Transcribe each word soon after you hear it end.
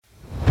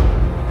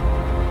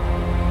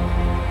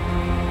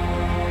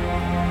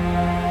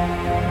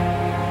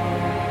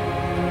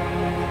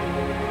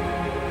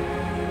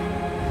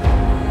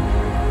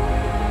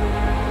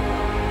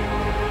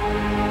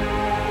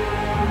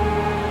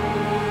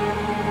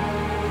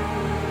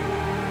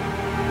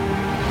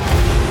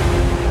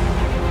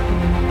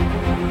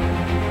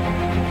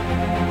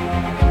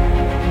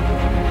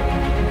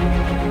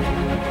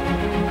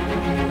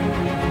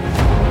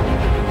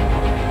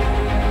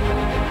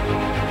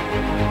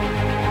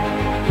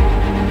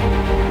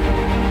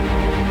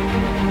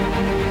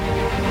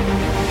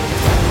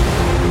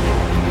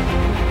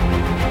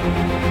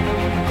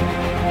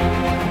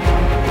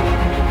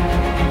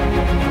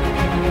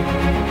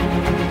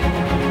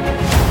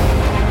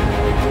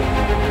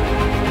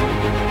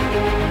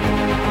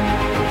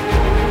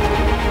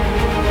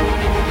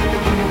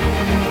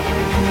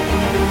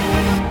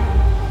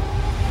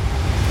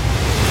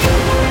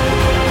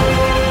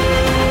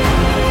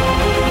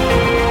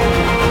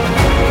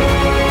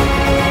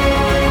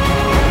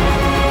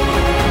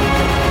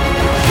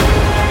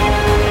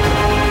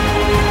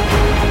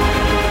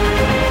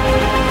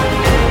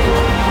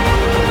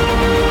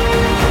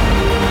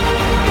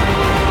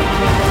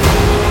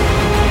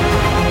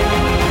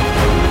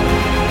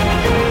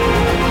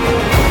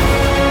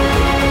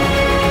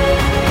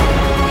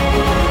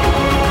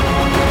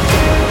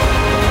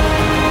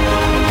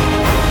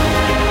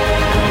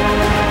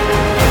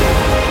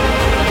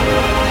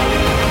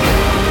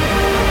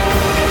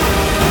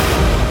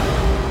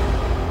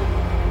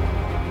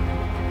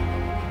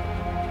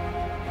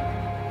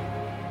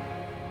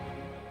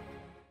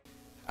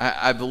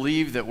I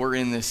believe that we're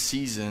in this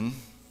season,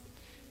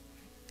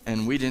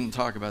 and we didn't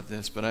talk about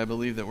this, but I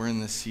believe that we're in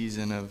this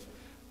season of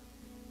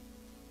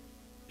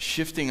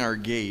shifting our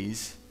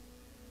gaze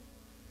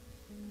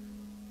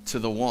to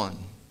the one.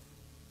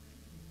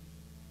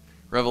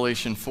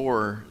 Revelation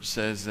 4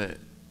 says that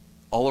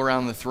all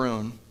around the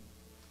throne,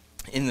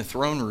 in the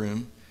throne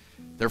room,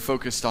 they're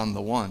focused on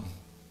the one.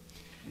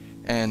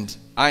 And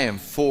I am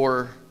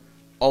for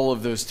all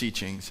of those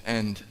teachings.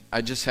 And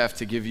I just have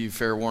to give you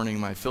fair warning,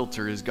 my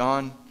filter is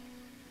gone.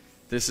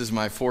 This is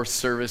my fourth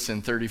service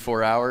in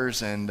 34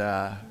 hours, and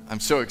I'm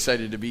so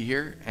excited to be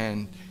here.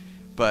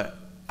 But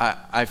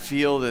I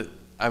feel that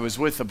I was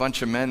with a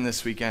bunch of men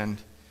this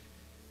weekend,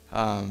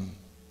 and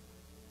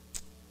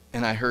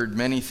I heard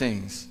many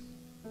things.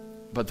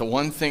 But the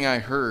one thing I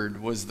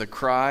heard was the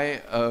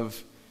cry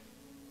of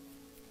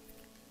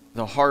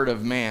the heart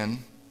of man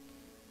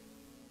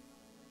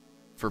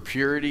for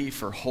purity,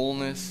 for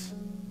wholeness,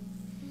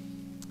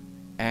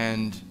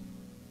 and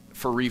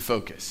for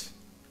refocus.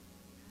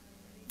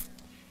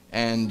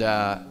 And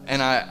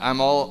I'm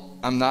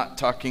not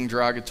talking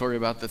derogatory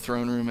about the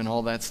throne room and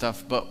all that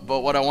stuff, but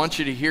what I want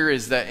you to hear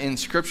is that in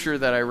scripture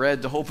that I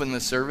read to open the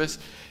service,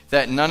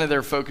 that none of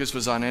their focus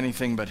was on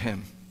anything but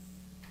him.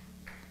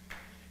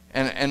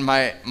 And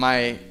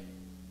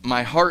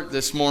my heart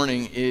this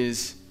morning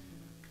is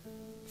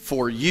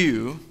for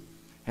you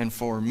and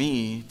for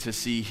me to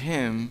see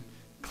him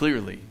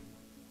clearly.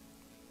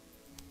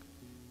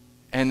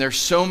 And there's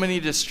so many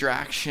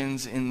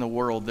distractions in the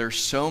world. There's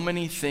so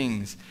many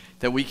things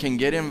that we can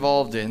get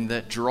involved in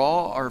that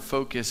draw our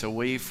focus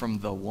away from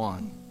the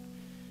one.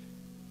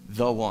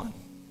 The one.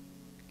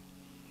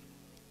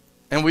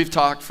 And we've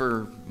talked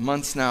for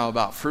months now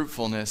about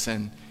fruitfulness,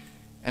 and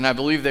I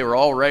believe they were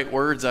all right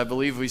words. I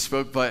believe we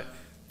spoke, but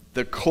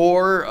the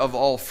core of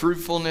all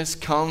fruitfulness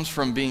comes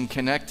from being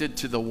connected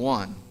to the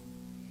one.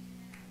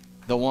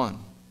 The one.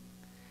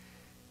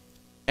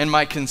 And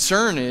my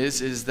concern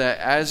is that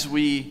as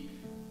we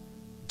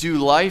do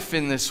life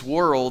in this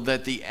world,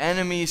 that the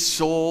enemy's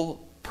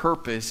sole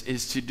purpose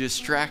is to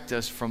distract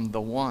us from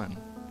the one.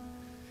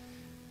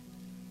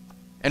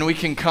 And we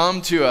can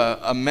come to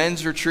a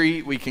men's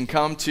retreat, we can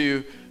come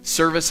to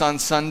service on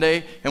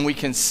Sunday, and we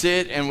can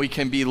sit and we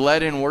can be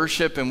led in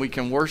worship, and we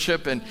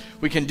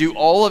can do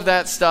all of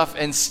that stuff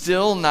and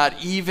still not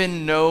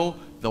even know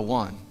the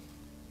one.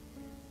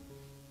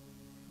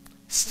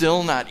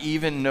 Still not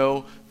even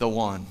know the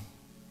one.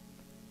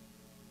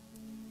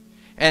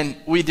 And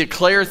we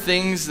declare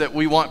things that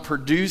we want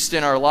produced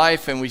in our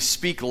life, and we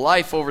speak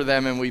life over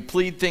them, and we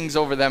plead things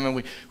over them,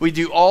 and we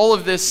do all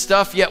of this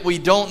stuff, yet we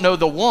don't know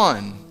the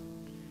one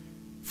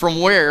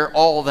from where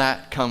all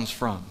that comes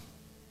from.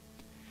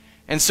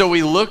 And so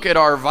we look at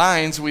our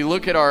vines, we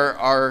look at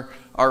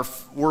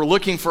we're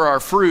looking for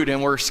our fruit,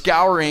 and we're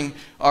scouring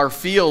our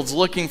fields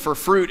looking for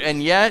fruit,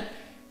 and yet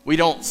we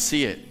don't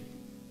see it.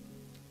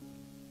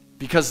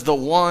 Because the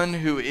one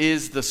who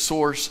is the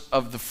source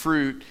of the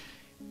fruit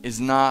is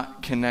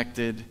not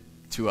connected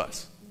to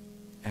us,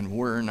 and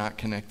we're not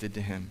connected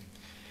to him.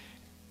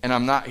 And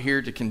I'm not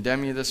here to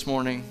condemn you this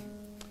morning.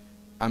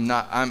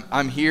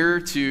 I'm here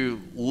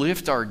to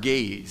lift our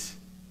gaze.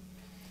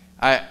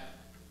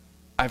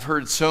 I've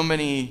heard so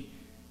many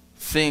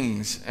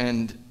things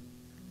and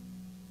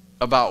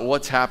about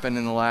what's happened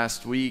in the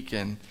last week,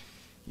 and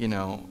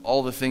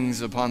all the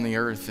things upon the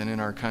earth and in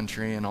our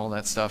country and all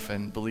that stuff.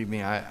 And believe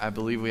me, I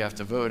believe we have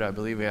to vote. I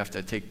believe we have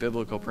to take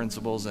biblical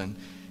principles and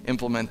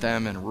implement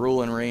them and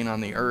rule and reign on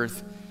the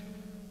earth.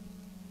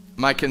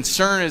 My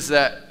concern is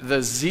that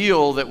the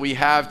zeal that we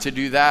have to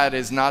do that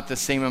is not the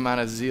same amount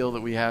of zeal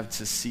that we have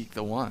to seek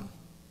the one.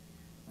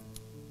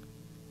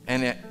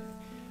 And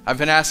I've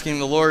been asking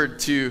the Lord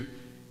to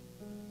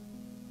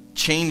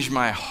change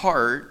my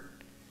heart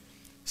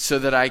so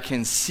that I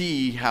can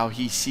see how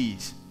he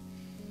sees.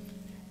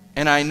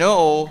 And I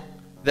know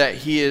that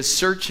he is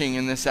searching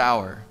in this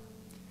hour.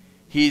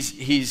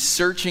 He's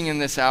searching in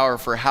this hour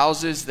for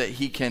houses that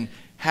he can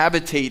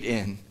habitate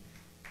in,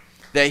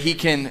 that he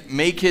can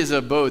make his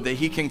abode, that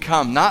he can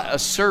come. Not a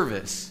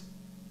service.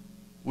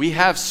 We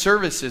have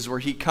services where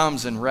he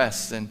comes and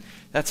rests, and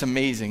that's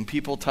amazing.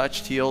 People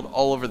touched, healed,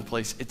 all over the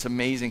place. It's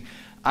amazing.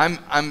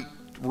 I'm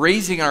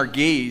raising our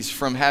gaze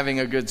from having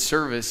a good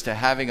service to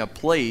having a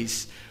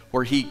place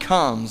where he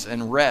comes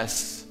and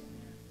rests.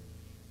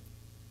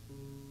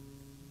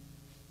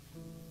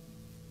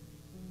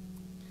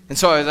 And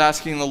so I was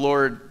asking the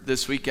Lord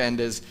this weekend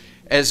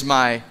as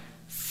my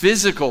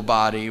physical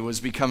body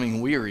was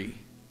becoming weary.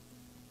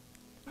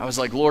 I was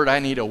like, Lord, I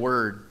need a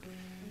word.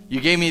 You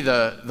gave me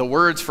the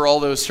words for all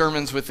those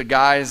sermons with the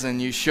guys,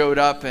 and you showed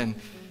up, and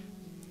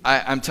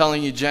I'm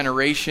telling you,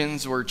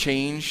 generations were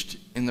changed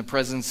in the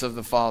presence of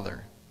the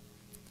Father.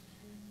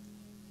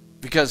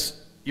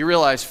 Because you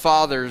realize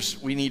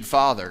fathers, we need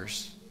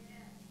fathers.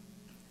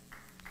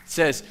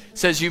 It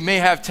says you may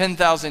have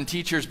 10,000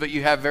 teachers, but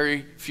you have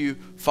very few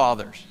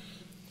fathers.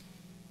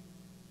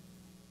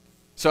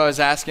 So I was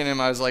asking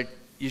him, I was like,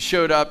 you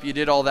showed up, you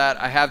did all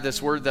that. I have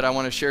this word that I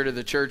want to share to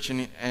the church,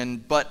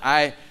 but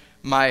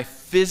my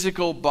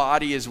physical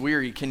body is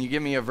weary. Can you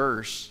give me a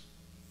verse?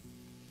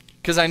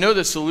 Because I know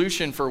the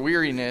solution for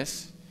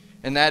weariness,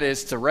 and that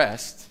is to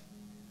rest.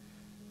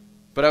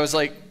 But I was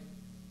like,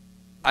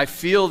 I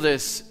feel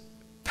this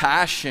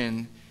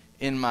passion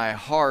in my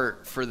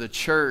heart for the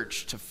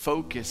church to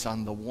focus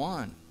on the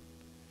one.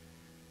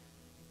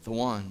 The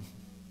one.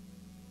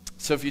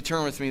 So if you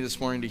turn with me this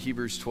morning to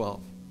Hebrews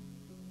 12.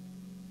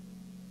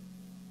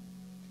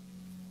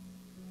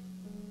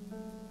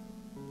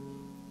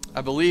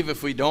 I believe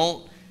if we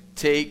don't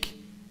take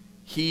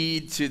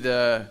heed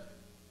to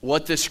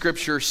what the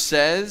scripture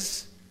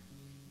says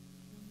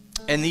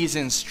and these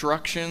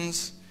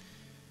instructions,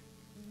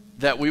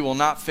 that we will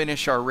not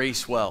finish our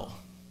race well.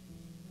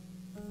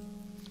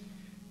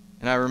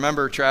 And I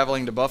remember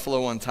traveling to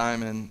Buffalo one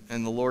time,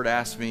 and the Lord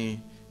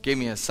gave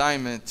me an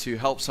assignment to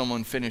help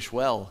someone finish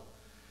well.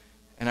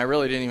 And I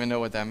really didn't even know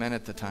what that meant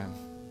at the time.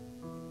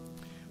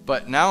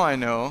 But now I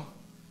know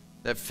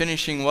that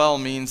finishing well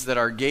means that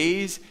our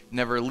gaze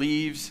never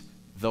leaves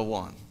the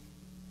one.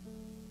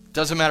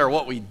 Doesn't matter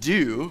what we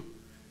do,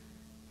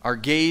 our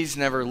gaze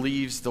never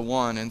leaves the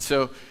one. And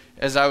so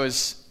as I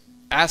was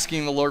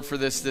asking the Lord for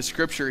this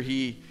scripture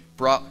he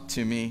brought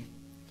to me,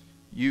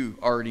 you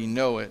already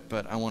know it,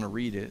 but I want to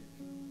read it.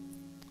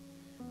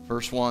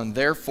 Verse 1,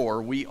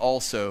 therefore we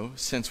also,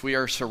 since we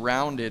are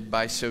surrounded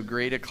by so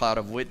great a cloud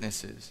of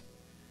witnesses,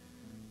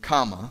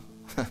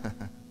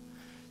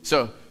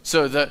 So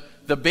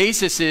the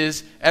basis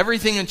is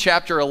everything in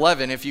chapter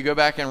 11, if you go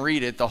back and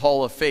read it, the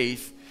hall of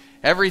faith,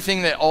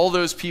 everything that all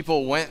those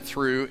people went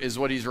through is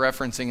what he's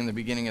referencing in the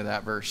beginning of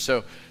that verse.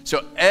 So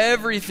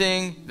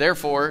everything,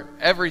 therefore,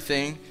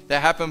 everything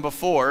that happened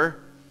before,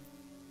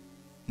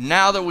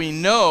 now that we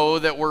know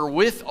that we're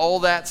with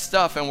all that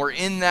stuff and we're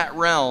in that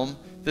realm,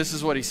 this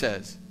is what he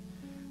says.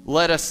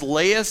 Let us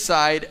lay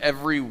aside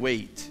every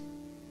weight.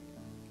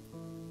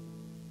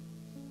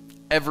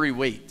 Every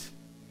weight.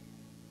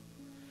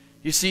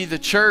 You see, the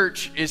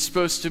church is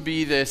supposed to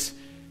be this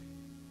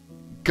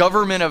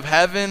government of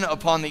heaven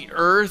upon the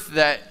earth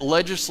that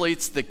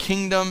legislates the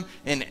kingdom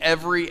in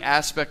every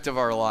aspect of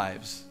our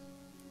lives.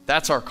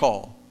 That's our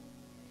call.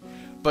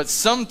 But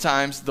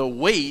sometimes the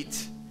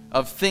weight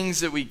of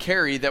things that we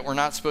carry that we're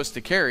not supposed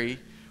to carry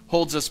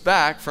holds us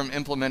back from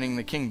implementing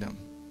the kingdom.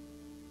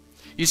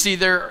 You see,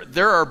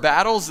 there are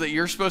battles that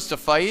you're supposed to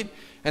fight,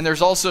 and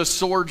there's also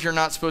swords you're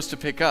not supposed to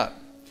pick up.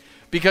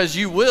 Because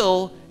you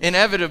will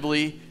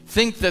inevitably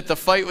think that the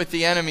fight with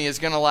the enemy is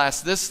going to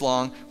last this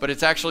long, but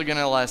it's actually going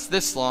to last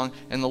this long,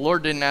 and the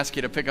Lord didn't ask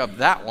you to pick up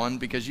that one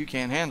because you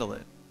can't handle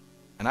it.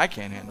 And I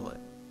can't handle it.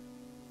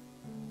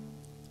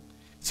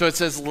 So it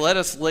says, let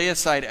us lay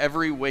aside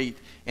every weight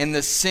and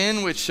the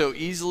sin which so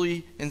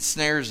easily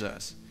ensnares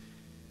us.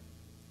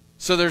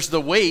 So there's the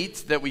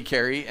weight that we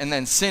carry, and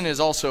then sin is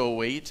also a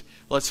weight.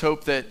 Let's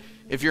hope that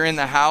if you're in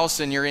the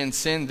house and you're in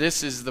sin,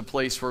 this is the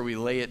place where we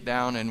lay it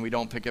down and we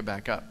don't pick it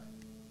back up.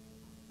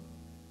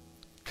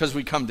 Because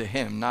we come to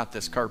him, not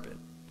this carpet.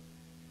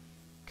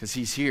 Because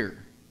he's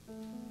here.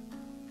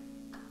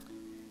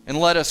 And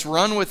let us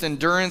run with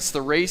endurance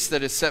the race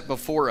that is set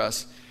before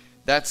us.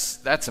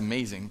 That's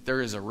amazing.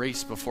 There is a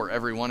race before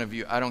every one of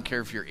you. I don't care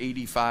if you're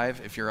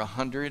 85, if you're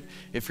 100,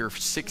 if you're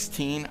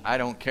 16, I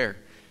don't care.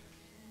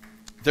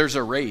 There's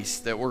a race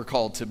that we're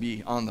called to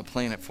be on the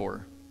planet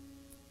for.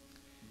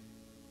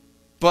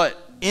 But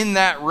in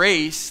that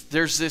race,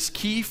 there's this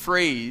key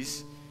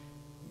phrase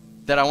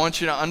that I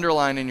want you to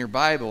underline in your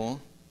Bible.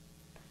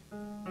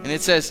 And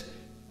it says,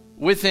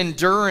 with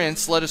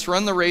endurance, let us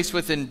run the race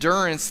with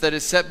endurance that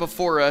is set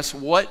before us.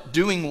 What?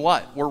 Doing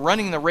what? We're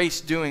running the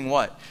race doing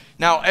what?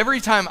 Now,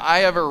 every time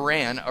I ever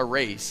ran a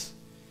race,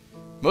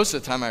 most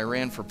of the time I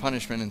ran for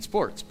punishment in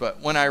sports,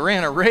 but when I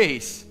ran a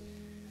race,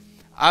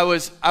 I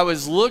was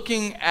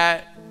looking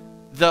at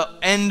the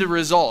end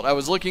result. I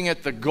was looking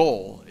at the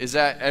goal. Is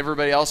that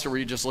everybody else, or were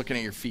you just looking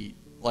at your feet?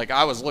 Like,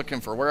 I was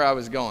looking for where I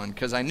was going,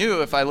 because I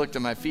knew if I looked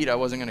at my feet, I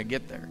wasn't going to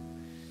get there.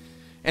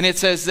 And it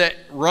says that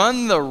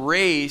run the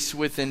race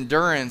with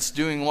endurance,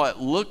 doing what?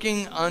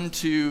 Looking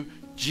unto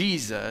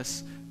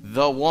Jesus,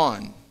 the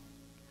one.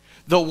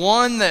 The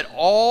one that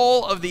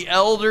all of the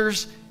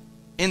elders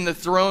in the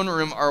throne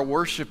room are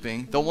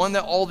worshiping. The one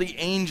that all the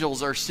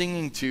angels are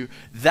singing to.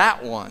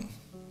 That one.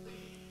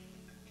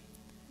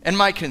 And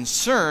my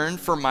concern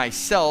for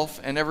myself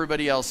and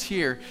everybody else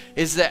here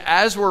is that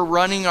as we're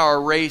running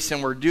our race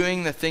and we're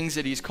doing the things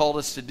that he's called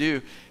us to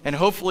do, and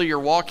hopefully you're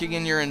walking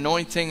in your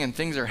anointing and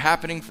things are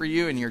happening for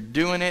you and you're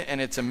doing it and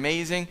it's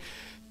amazing,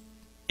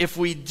 if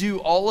we do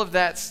all of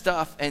that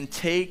stuff and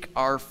take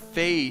our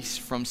face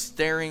from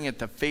staring at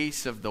the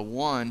face of the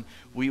one,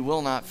 we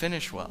will not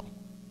finish well.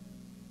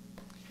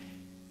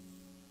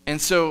 And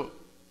so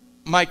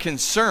my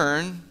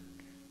concern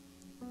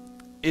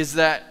is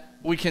that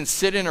we can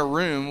sit in a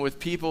room with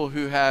people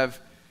who have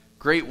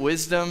great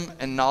wisdom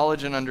and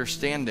knowledge and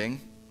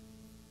understanding,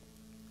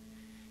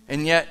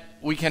 and yet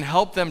we can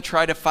help them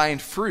try to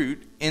find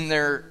fruit in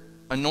their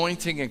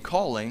anointing and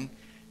calling,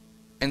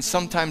 and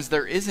sometimes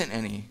there isn't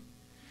any.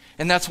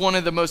 And that's one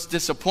of the most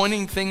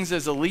disappointing things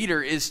as a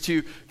leader, is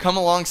to come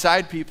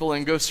alongside people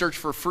and go search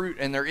for fruit,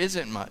 and there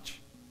isn't much.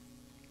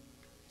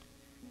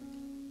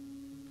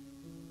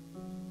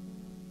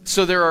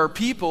 So there are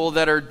people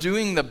that are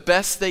doing the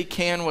best they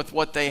can with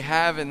what they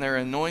have in their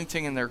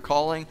anointing and their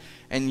calling,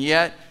 and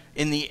yet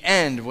in the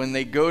end, when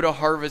they go to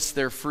harvest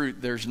their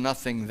fruit, there's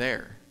nothing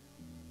there.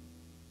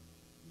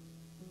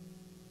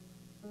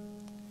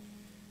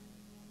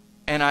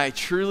 And I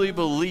truly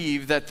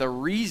believe that the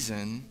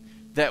reason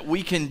that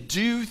we can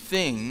do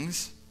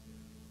things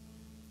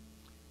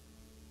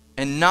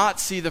and not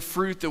see the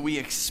fruit that we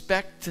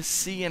expect to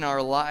see in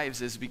our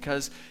lives is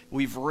because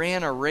we've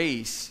ran a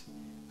race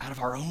out of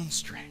our own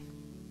strength.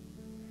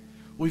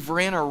 We've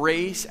ran a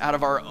race out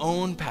of our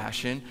own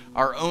passion,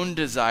 our own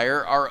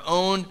desire, our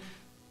own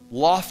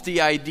lofty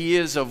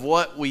ideas of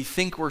what we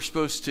think we're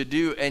supposed to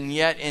do, and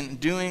yet in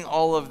doing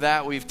all of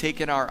that, we've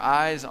taken our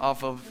eyes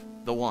off of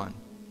the one.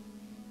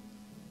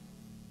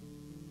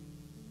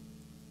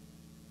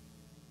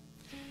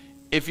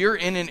 If you're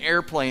in an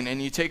airplane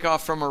and you take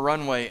off from a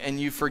runway and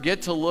you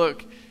forget to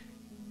look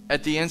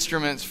at the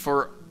instruments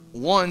for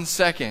 1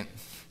 second,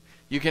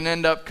 you can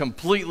end up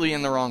completely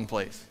in the wrong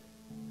place.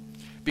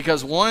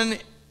 Because one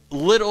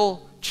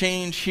little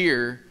change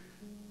here,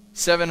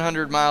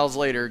 700 miles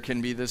later,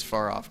 can be this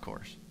far off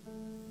course.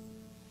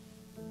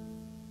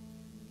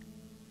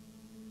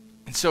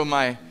 And so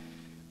my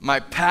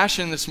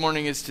passion this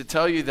morning is to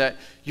tell you that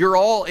you're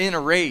all in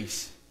a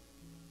race.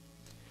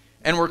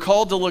 And we're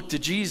called to look to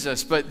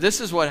Jesus, but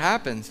this is what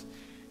happens.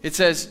 It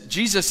says,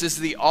 Jesus is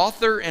the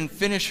author and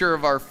finisher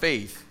of our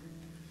faith,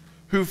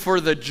 who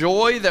for the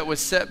joy that was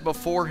set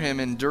before him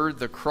endured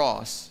the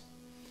cross,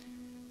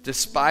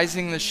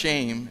 despising the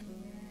shame.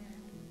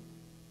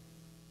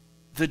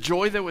 The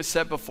joy that was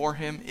set before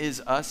him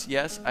is us.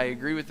 Yes, I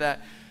agree with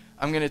that.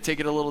 I'm going to take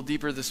it a little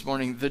deeper this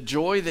morning. The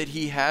joy that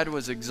he had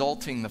was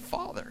exalting the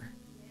Father.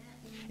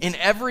 In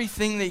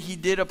everything that he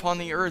did upon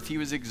the earth, he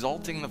was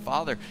exalting the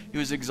Father. He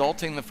was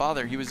exalting the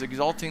Father. He was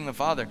exalting the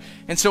Father.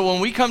 And so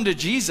when we come to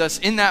Jesus,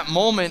 in that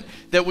moment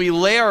that we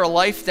lay our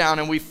life down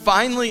and we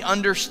finally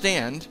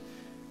understand,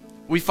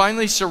 we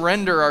finally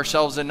surrender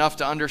ourselves enough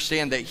to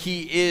understand that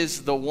he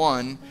is the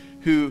one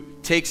who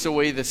takes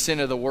away the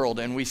sin of the world,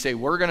 and we say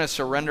we're going to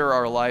surrender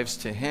our lives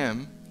to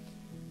him,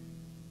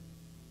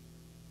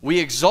 we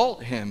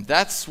exalt him.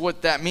 That's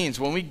what that means.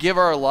 When we give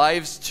our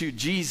lives to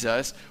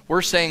Jesus,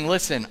 we're saying,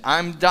 listen,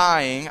 I'm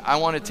dying. I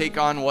want to take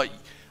on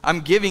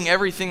I'm giving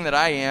everything that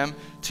I am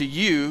to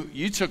you.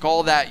 You took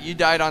all that. You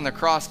died on the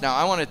cross. Now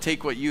I want to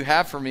take what you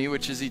have for me,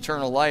 which is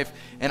eternal life,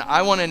 and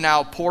I want to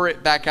now pour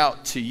it back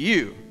out to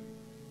you.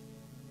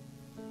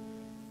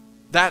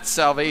 That's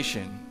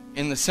salvation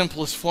in the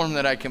simplest form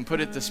that I can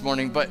put it this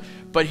morning.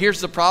 But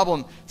here's the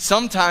problem.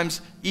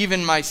 Sometimes,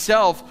 even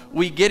myself,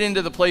 we get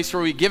into the place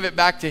where we give it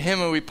back to him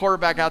and we pour it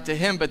back out to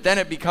him, but then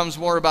it becomes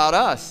more about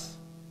us.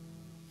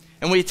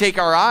 And we take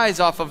our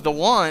eyes off of the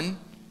one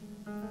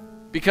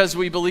because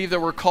we believe that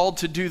we're called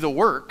to do the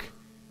work.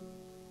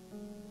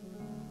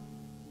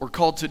 We're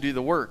called to do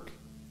the work.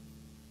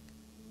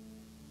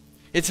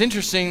 It's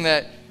interesting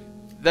that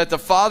the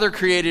Father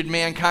created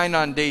mankind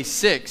on day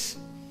 6.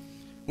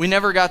 We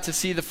never got to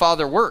see the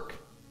Father work.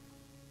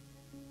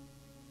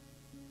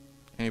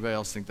 Anybody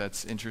else think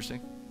that's interesting?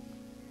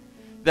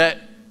 That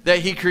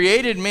he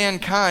created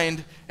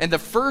mankind, and the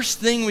first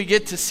thing we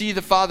get to see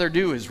the Father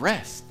do is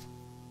rest.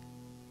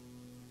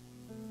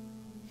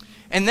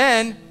 And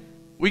then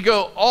we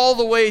go all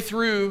the way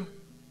through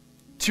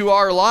to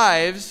our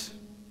lives,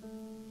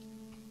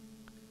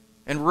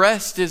 and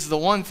rest is the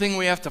one thing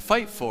we have to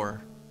fight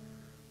for.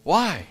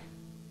 Why?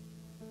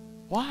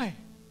 Why?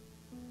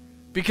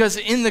 Because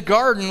in the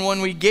garden,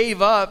 when we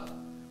gave up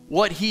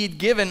what he'd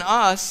given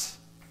us,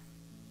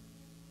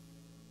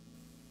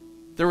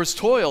 there was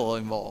toil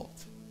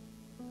involved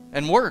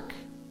and work.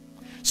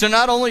 So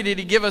not only did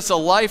he give us a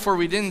life where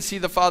we didn't see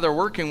the Father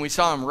working, we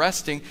saw him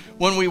resting.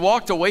 When we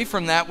walked away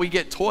from that, we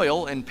get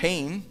toil and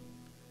pain.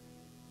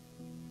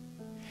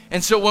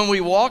 And so when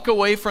we walk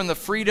away from the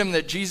freedom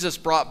that Jesus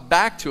brought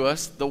back to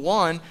us, the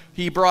one,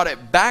 he brought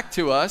it back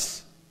to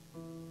us.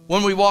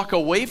 When we walk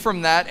away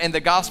from that and the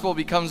gospel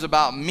becomes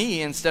about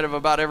me instead of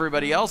about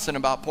everybody else and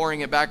about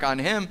pouring it back on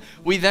him,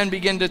 we then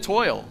begin to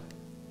toil.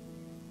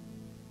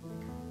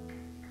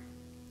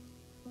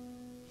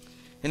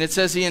 And it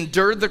says he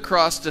endured the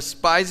cross,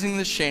 despising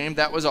the shame,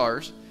 that was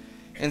ours,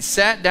 and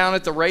sat down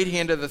at the right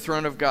hand of the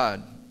throne of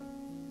God.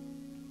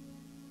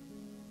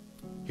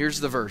 Here's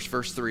the verse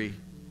 3.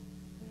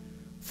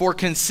 For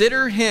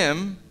consider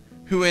him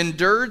who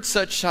endured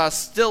such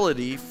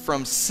hostility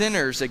from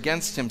sinners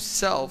against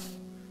himself,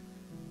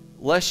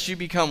 lest you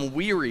become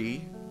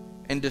weary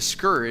and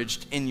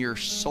discouraged in your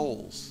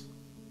souls.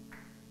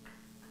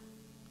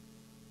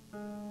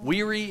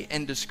 Weary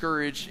and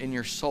discouraged in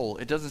your soul.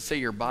 It doesn't say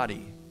your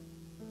body.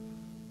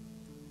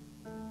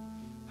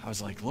 I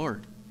was like,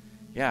 Lord,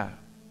 yeah,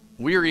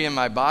 weary in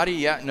my body,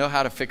 yeah, know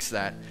how to fix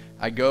that.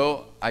 I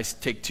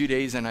take 2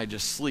 days and I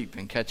just sleep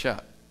and catch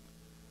up.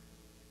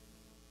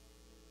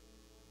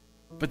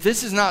 But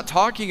this is not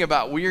talking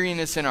about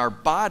weariness in our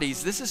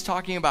bodies. This is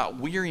talking about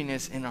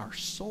weariness in our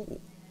soul.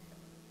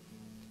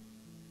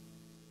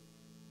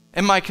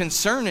 And my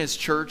concern is,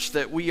 church,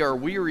 that we are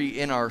weary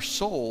in our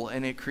soul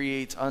and it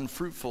creates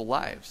unfruitful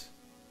lives.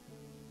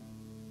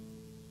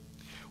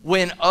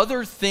 When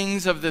other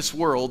things of this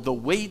world, the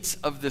weights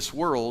of this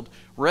world,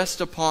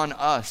 rest upon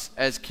us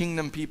as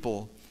kingdom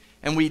people,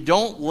 and we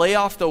don't lay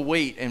off the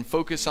weight and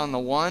focus on the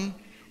one,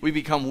 we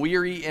become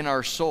weary in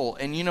our soul.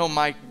 And you know,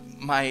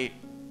 my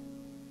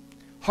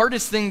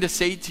hardest thing to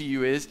say to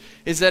you is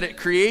that it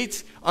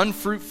creates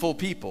unfruitful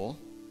people.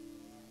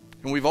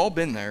 And we've all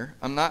been there.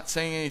 I'm not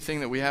saying anything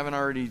that we haven't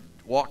already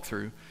walked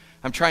through.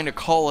 I'm trying to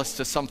call us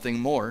to something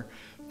more.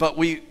 But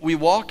we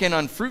walk in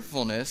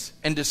unfruitfulness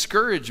and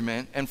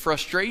discouragement and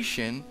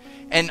frustration,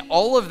 and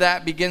all of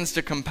that begins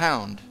to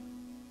compound.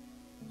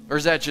 Or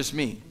is that just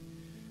me?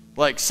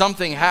 Like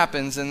something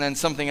happens and then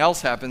something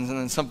else happens and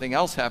then something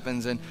else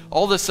happens, and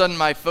all of a sudden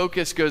my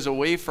focus goes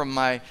away from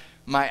my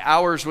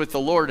hours with the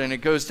Lord, and it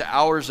goes to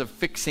hours of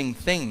fixing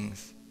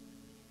things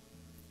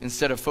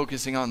instead of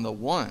focusing on the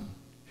one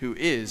who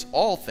is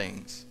all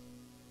things.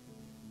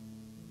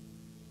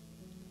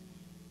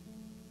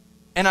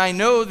 And I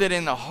know that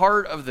in the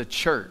heart of the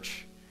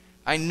church,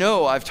 I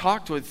know I've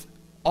talked with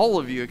all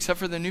of you except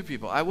for the new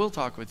people. I will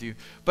talk with you.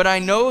 But I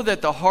know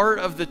that the heart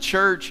of the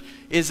church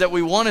is that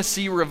we want to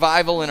see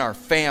revival in our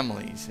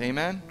families.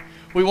 Amen?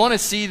 We want to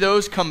see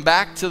those come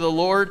back to the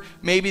Lord,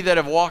 maybe that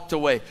have walked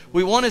away.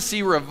 We want to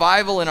see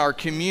revival in our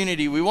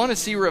community. We want to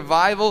see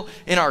revival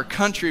in our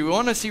country. We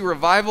want to see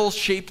revival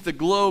shape the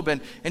globe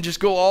and just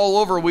go all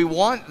over. We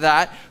want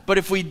that. But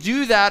if we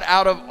do that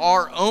out of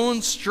our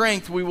own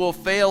strength, we will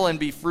fail and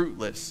be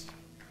fruitless.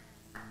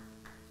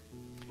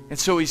 And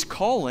so he's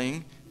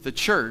calling the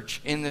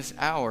church in this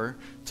hour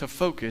to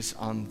focus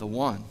on the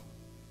one.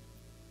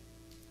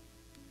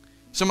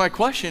 So my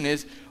question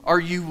is, are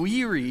you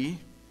weary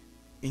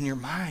in your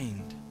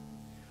mind?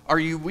 Are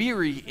you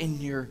weary in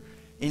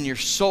your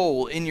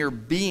soul, in your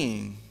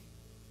being?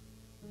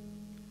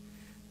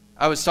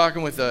 I was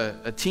talking with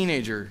a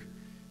teenager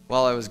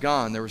while I was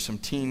gone. There were some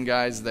teen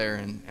guys there,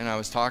 and I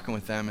was talking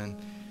with them. And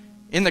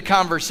in the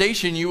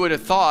conversation, you would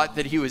have thought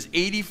that he was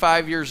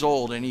 85 years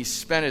old, and he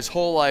spent his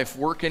whole life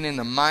working in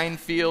the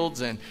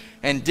minefields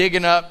and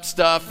digging up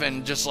stuff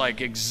and just like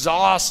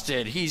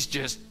exhausted. He's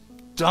just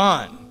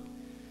done.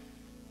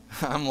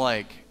 I'm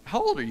like,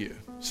 how old are you?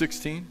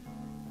 16?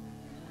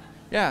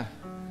 Yeah.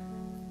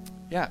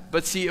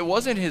 But see, it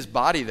wasn't his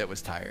body that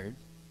was tired.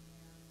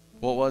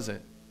 What was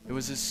it? It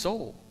was his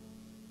soul.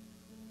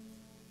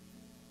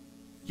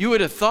 You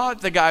would have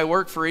thought the guy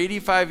worked for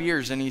 85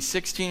 years and he's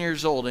 16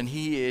 years old and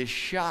he is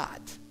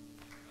shot.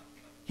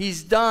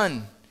 He's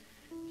done.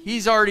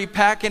 He's already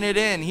packing it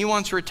in. He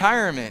wants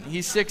retirement.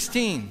 He's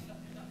 16.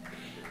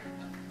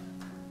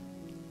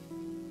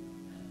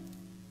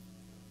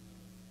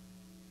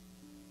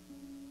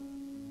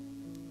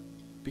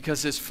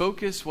 Because his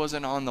focus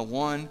wasn't on the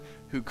one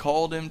who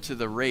called him to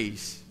the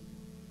race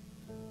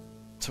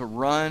to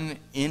run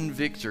in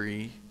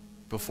victory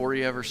before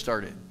he ever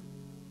started.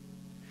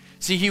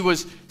 See, he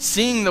was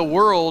seeing the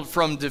world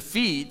from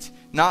defeat,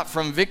 not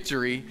from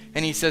victory,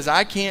 and he says,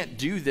 I can't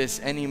do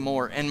this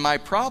anymore. And my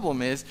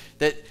problem is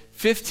that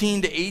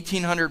 1,500 to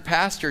 1,800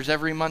 pastors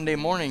every Monday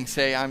morning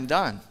say, I'm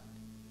done.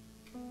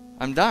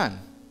 I'm done.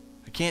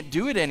 I can't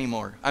do it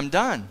anymore. I'm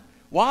done.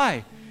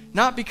 Why?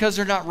 Not because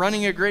they're not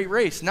running a great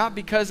race, not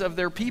because of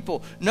their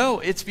people. No,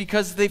 it's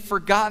because they've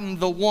forgotten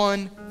the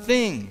one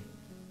thing.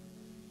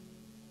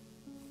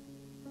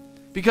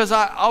 Because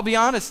I'll be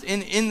honest,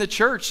 in the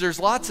church, there's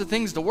lots of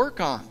things to work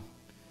on.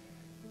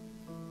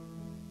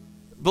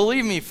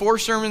 Believe me, 4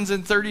 sermons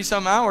in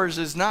 30-some hours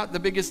is not the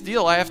biggest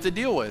deal I have to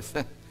deal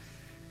with.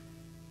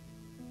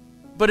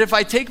 But if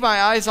I take my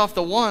eyes off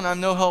the one,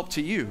 I'm no help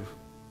to you.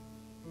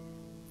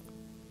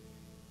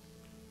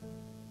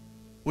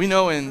 We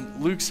know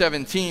in Luke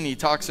 17, he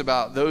talks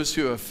about those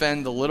who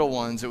offend the little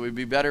ones. It would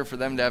be better for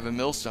them to have a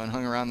millstone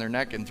hung around their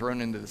neck and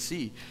thrown into the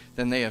sea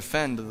than they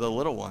offend the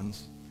little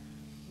ones.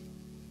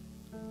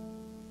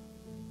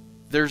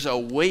 There's a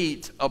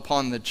weight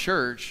upon the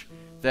church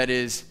that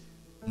is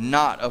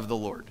not of the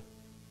Lord.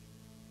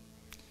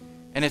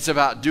 And it's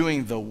about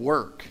doing the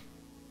work.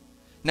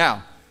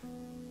 Now,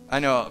 I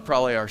know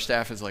probably our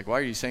staff is like, why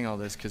are you saying all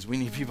this? Because we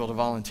need people to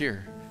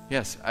volunteer.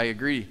 Yes, I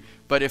agree.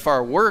 But if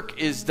our work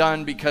is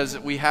done because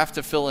we have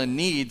to fill a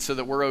need so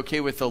that we're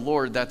okay with the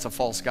Lord, that's a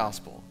false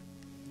gospel.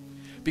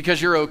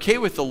 Because you're okay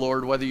with the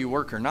Lord whether you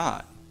work or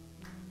not.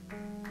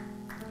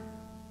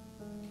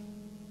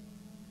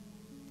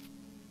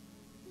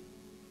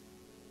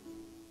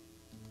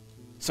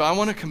 So I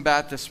want to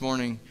combat this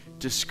morning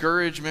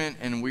discouragement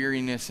and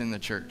weariness in the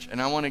church.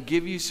 And I want to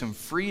give you some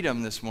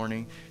freedom this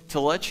morning to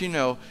let you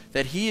know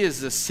that He is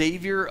the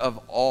Savior of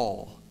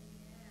all.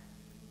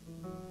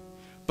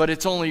 But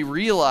it's only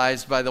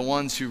realized by the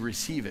ones who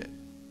receive it.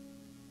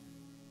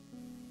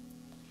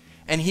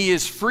 And He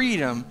is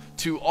freedom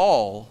to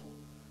all,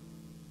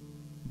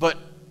 but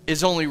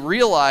is only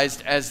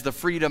realized as the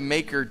freedom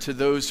maker to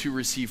those who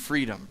receive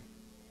freedom.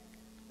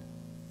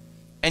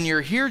 And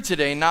you're here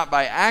today not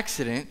by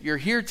accident. You're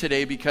here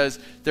today because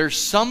there's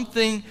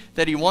something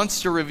that he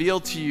wants to reveal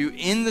to you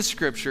in the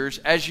scriptures.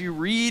 As you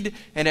read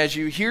and as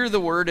you hear the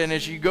word and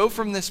as you go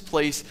from this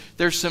place,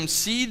 there's some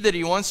seed that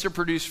he wants to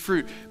produce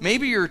fruit.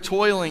 Maybe you're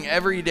toiling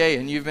every day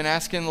and you've been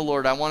asking the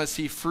Lord, I want to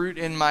see fruit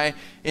in my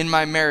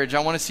marriage. I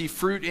want to see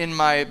fruit in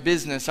my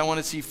business. I want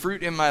to see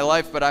fruit in my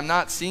life, but I'm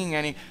not seeing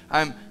any.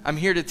 I'm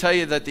here to tell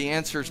you that the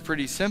answer is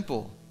pretty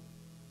simple.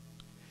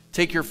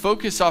 Take your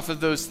focus off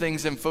of those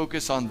things and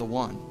focus on the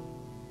one.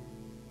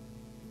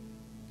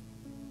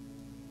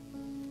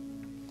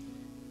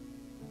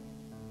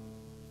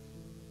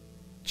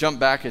 Jump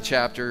back a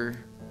chapter.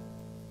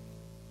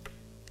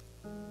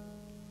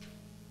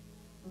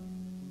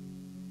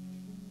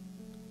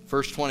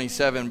 Verse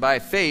 27, by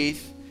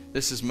faith,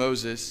 this is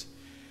Moses,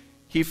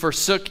 he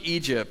forsook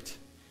Egypt,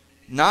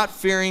 not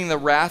fearing the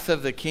wrath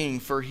of the king,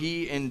 for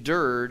he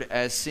endured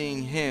as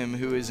seeing him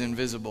who is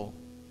invisible.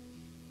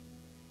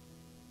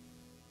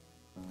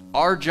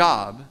 Our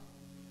job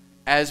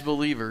as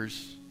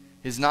believers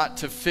is not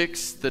to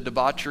fix the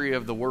debauchery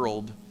of the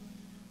world.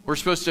 We're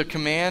supposed to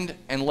command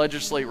and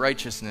legislate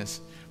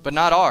righteousness, but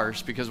not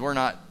ours, because we're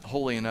not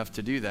holy enough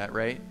to do that,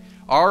 right?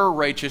 Our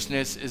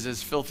righteousness is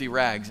as filthy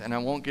rags, and I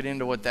won't get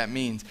into what that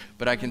means,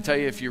 but I can tell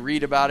you if you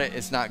read about it,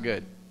 it's not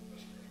good.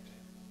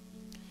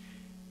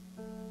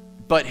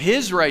 But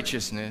his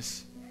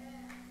righteousness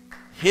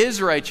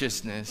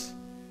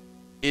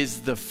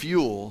is the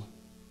fuel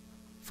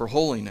for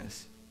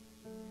holiness.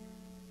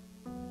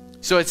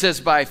 So it says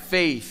by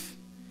faith,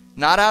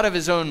 not out of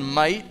his own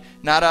might,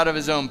 not out of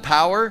his own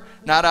power,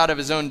 not out of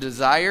his own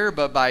desire,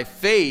 but by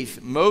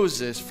faith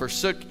Moses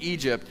forsook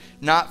Egypt,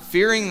 not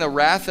fearing the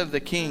wrath of the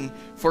king,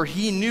 for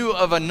he knew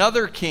of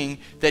another king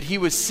that he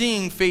was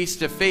seeing face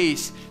to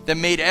face, that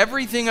made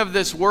everything of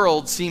this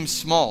world seem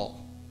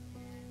small.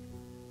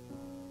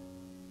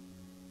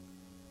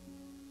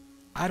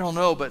 I don't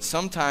know, but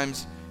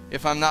sometimes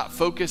if I'm not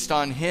focused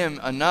on him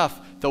enough,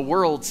 the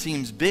world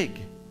seems big.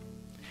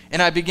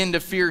 And I begin to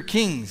fear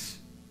kings.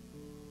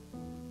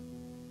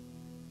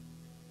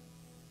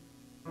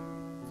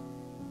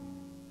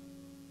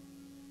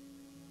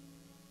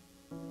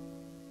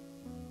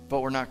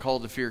 But we're not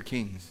called to fear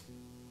kings.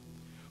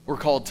 We're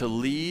called to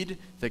lead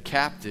the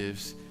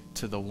captives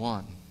to the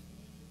one.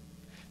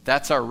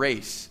 That's our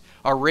race.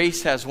 Our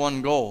race has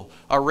one goal.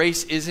 Our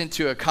race isn't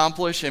to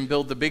accomplish and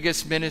build the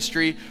biggest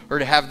ministry or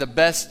to have the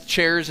best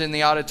chairs in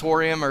the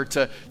auditorium or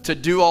to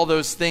do all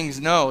those things.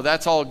 No,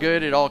 that's all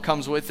good. It all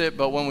comes with it.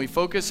 But when we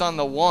focus on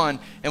the one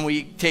and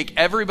we take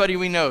everybody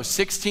we know,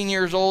 16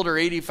 years old or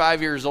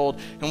 85 years old,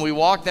 and we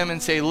walk them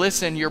and say,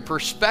 listen, your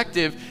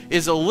perspective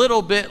is a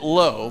little bit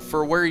low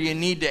for where you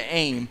need to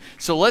aim.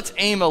 So let's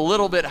aim a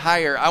little bit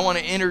higher. I want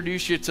to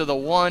introduce you to the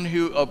one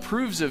who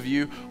approves of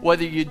you,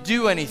 whether you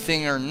do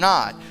anything or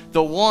not.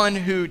 The one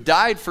who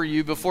died for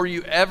you before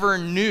you ever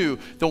knew.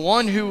 The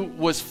one who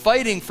was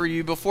fighting for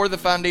you before the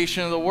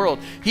foundation of the world.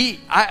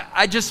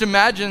 I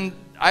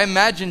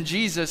imagine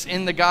Jesus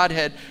in the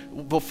Godhead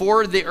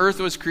before the earth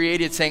was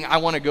created saying, I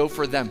want to go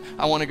for them.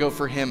 I want to go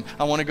for him.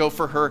 I want to go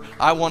for her.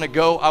 I want to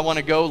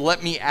go.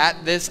 Let me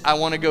at this. I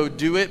want to go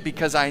do it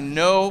because I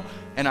know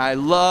and I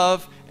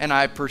love and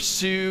I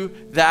pursue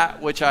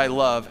that which I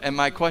love. And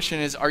my question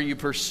is, are you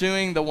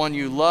pursuing the one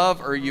you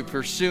love, or are you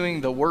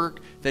pursuing the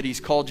work that he's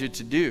called you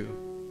to do?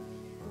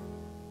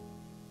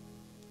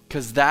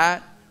 Because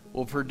that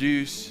will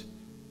produce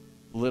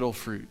little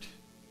fruit.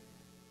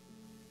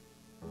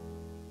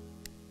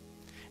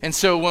 And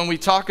so when we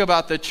talk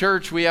about the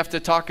church, we have to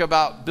talk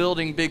about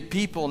building big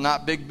people,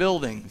 not big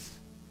buildings.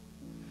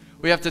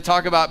 We have to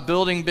talk about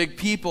building big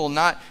people,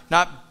 not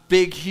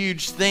big,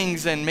 huge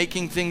things and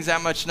making things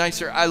that much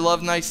nicer. I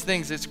love nice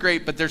things. It's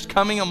great. But there's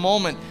coming a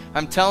moment,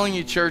 I'm telling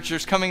you, church,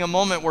 there's coming a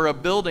moment where a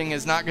building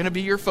is not going to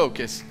be your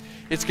focus.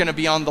 It's going to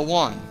be on the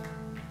one.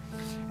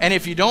 And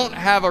if you don't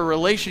have a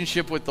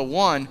relationship with the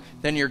one,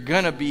 then you're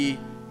going to be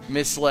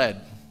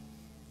misled.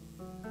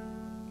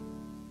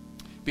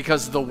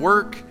 Because the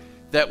work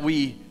that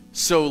we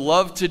so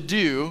love to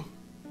do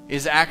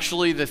is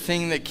actually the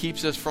thing that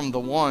keeps us from the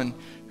one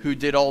who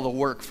did all the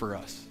work for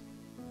us.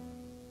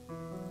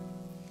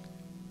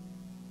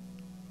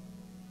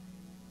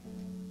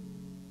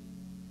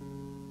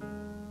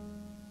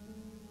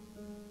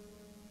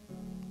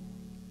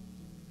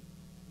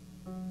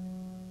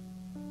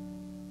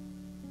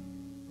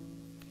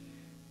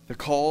 The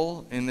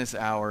call in this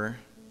hour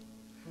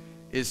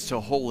is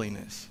to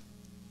holiness.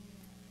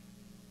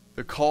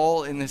 The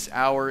call in this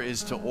hour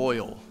is to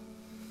oil.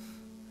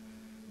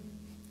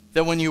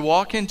 That when you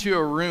walk into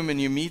a room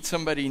and you meet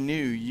somebody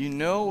new, you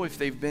know if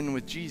they've been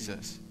with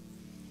Jesus.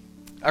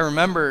 I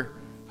remember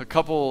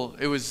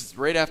it was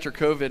right after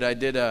COVID, I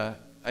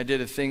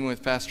did a thing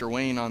with Pastor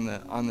Wayne on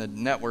the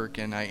network,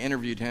 and I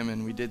interviewed him,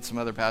 and we did some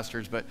other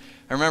pastors. But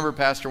I remember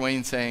Pastor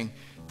Wayne saying,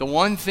 the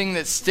one thing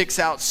that sticks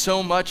out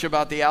so much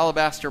about the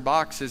alabaster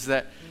box is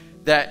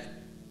that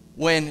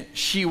when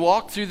she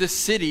walked through the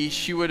city,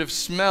 she would have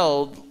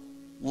smelled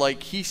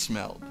like he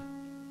smelled.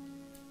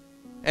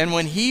 And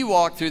when he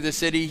walked through the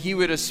city, he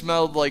would have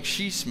smelled like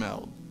she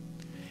smelled.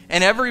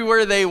 And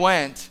everywhere they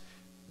went,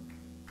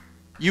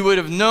 you would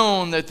have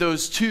known that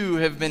those two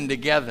have been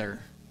together.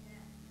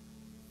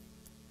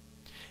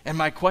 And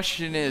my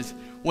question is,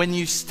 when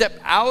you step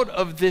out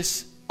of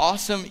this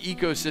awesome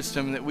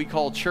ecosystem that we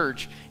call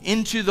church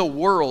into the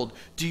world,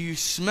 do you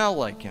smell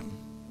like him?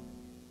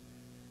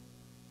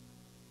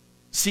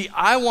 See,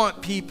 I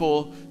want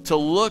people to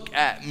look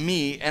at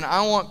me, and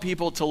I want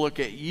people to look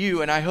at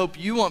you, and I hope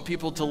you want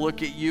people to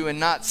look at you and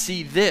not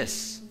see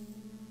this.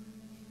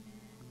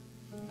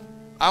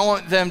 I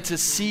want them to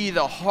see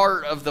the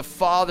heart of the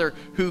Father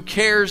who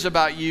cares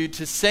about you,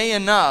 to say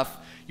enough,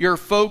 your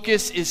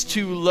focus is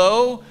too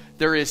low,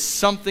 there is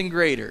something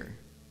greater,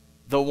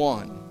 the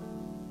one.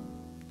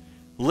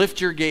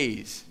 Lift your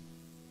gaze.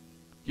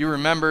 You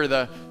remember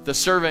the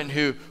servant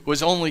who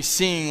was only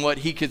seeing what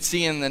he could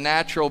see in the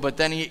natural, but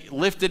then he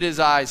lifted his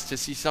eyes to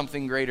see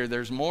something greater.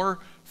 There's more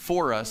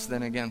for us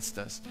than against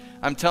us.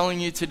 I'm telling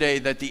you today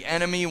that the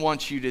enemy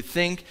wants you to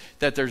think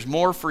that there's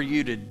more for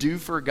you to do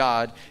for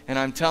God. And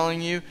I'm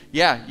telling you,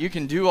 yeah, you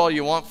can do all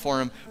you want for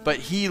him, but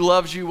he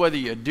loves you whether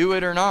you do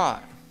it or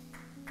not.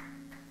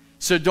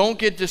 So don't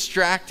get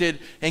distracted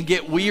and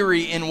get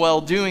weary in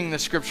well-doing, the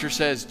scripture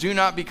says. Do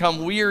not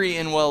become weary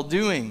in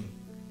well-doing.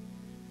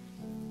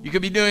 You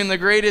could be doing the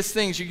greatest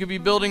things. You could be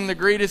building the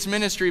greatest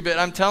ministry, but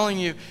I'm telling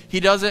you, he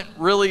doesn't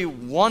really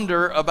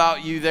wonder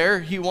about you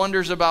there. He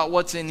wonders about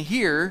what's in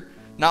here,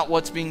 not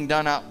what's being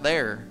done out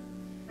there.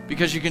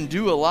 Because you can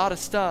do a lot of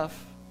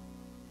stuff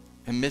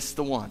and miss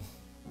the one.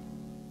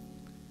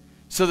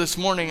 So this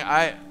morning,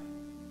 I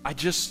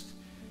just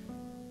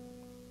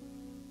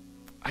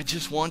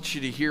want you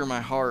to hear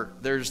my heart.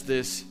 There's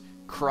this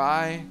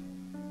cry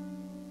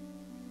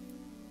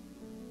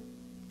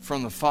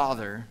from the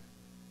Father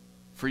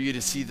for you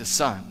to see the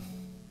Son.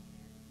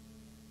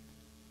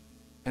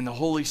 And the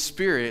Holy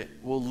Spirit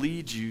will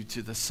lead you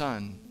to the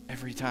Son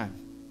every time.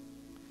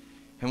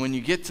 And when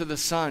you get to the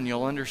Son,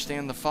 you'll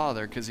understand the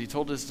Father, because he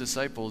told his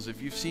disciples,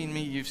 if you've seen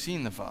me, you've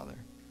seen the Father.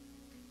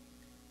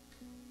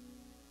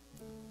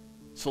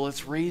 So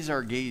let's raise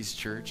our gaze,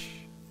 church.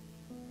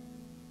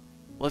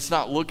 Let's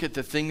not look at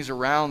the things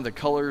around, the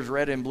colors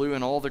red and blue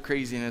and all the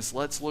craziness.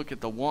 Let's look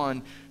at the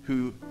one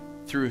who,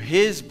 through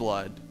his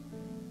blood,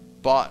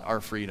 bought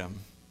our freedom.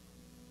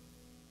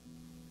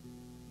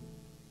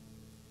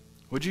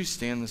 Would you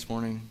stand this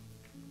morning?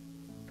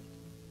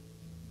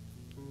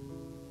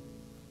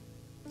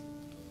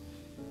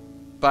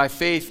 By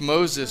faith,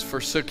 Moses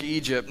forsook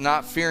Egypt,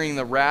 not fearing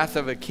the wrath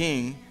of a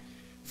king,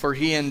 for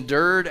he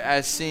endured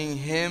as seeing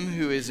him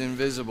who is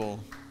invisible.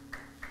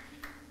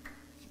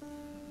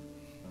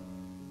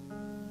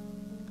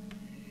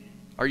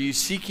 Are you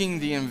seeking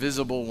the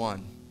invisible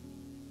one?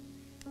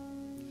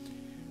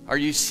 Are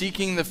you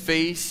seeking the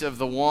face of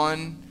the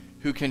one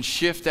who can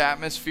shift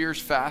atmospheres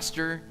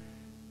faster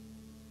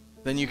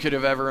than you could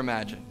have ever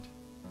imagined?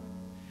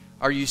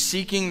 Are you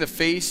seeking the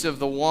face of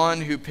the one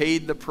who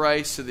paid the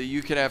price so that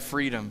you could have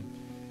freedom?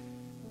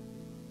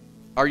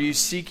 Are you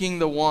seeking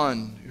the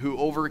one who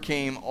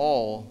overcame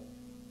all,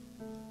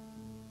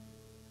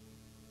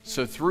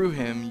 so through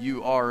him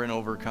you are an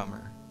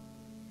overcomer?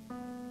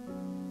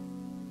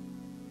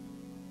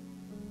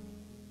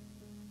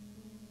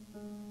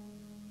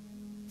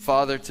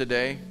 Father,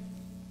 today,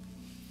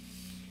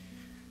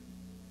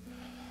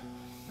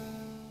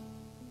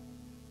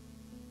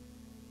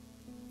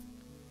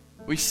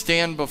 we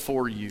stand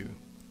before you.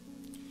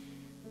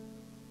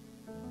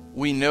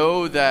 We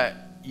know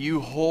that you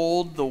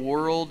hold the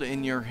world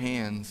in your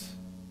hands.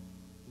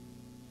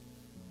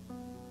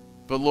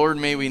 But Lord,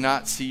 may we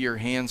not see your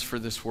hands for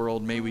this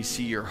world. May we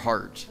see your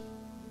heart.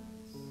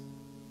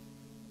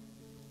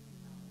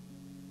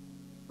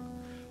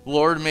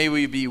 Lord, may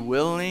we be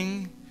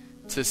willing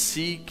to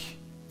seek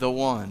the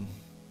one,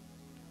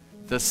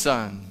 the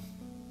Son.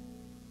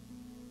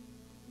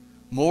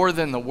 More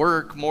than the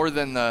work, more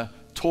than the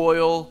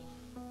toil.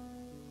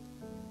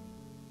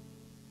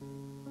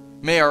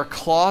 May our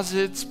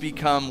closets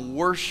become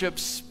worship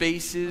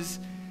spaces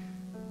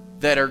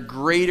that are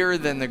greater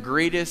than the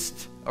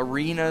greatest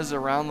arenas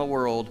around the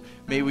world.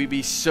 May we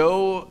be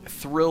so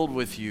thrilled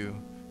with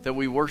you that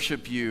we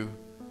worship you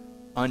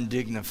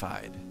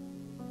undignified.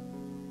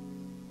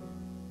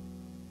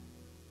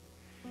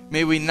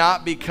 May we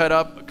not be caught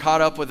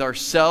up with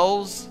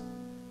ourselves,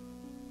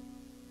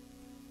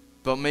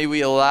 but may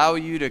we allow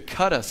you to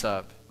cut us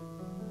up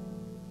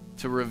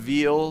to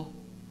reveal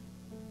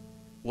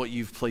what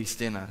you've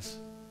placed in us.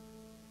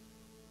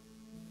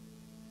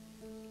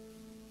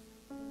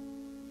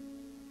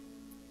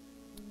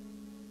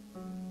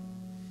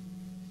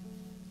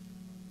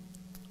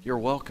 You're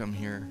welcome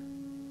here.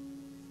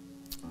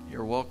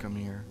 You're welcome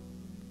here.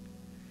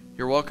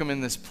 You're welcome in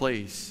this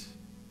place.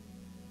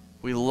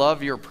 We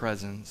love your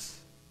presence.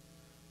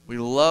 We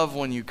love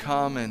when you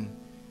come and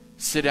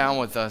sit down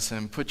with us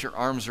and put your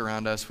arms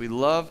around us. We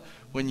love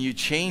when you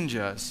change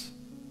us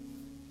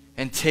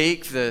and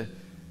take the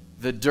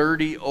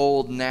dirty,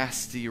 old,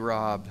 nasty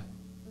Rob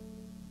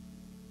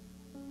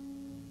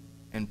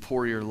and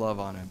pour your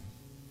love on him.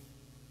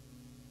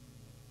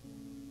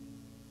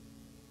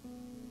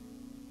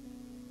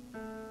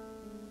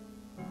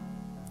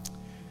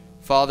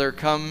 Father,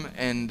 come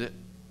and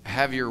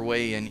have your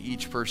way in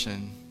each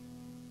person.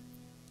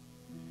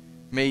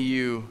 May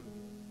you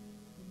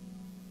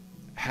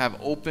have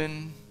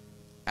open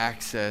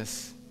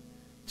access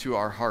to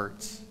our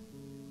hearts.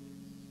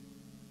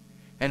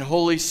 And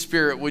Holy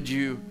Spirit, would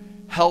you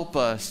help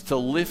us to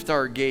lift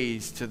our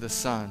gaze to the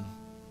Son,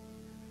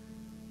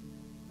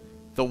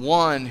 the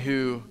one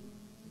who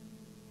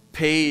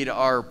paid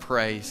our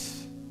price.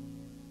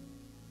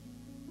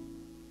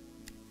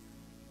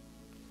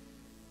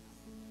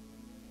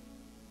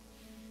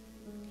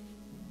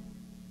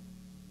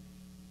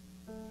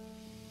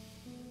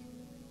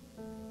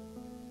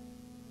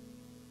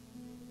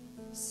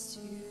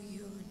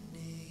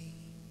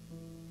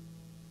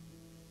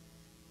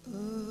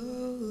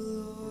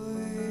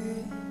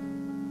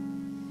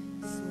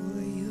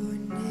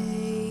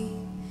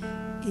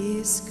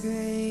 Is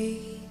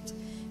great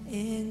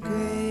and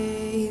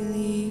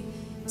greatly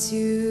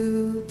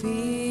to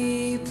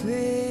be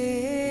praised.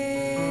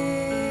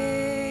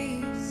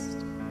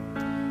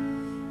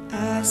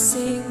 I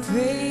sing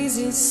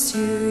praises to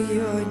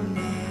your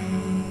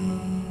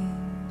name,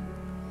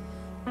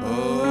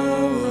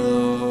 oh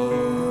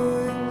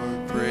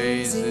Lord,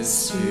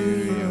 praises to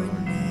your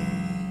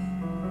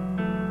name,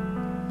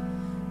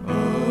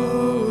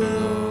 oh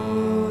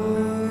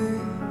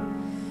Lord,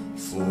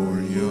 for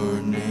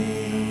your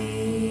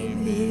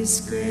name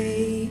is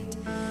great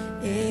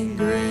and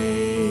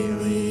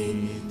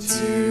greatly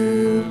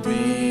to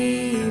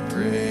be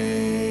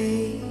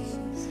praised.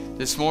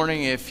 This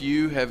morning, if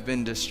you have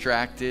been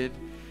distracted,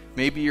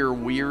 maybe you're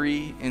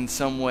weary in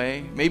some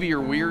way, maybe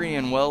you're weary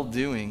in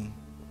well-doing,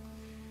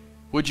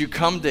 would you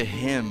come to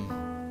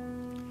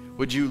Him?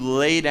 Would you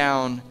lay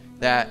down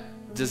that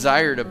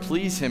desire to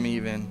please Him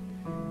even,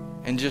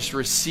 and just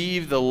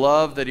receive the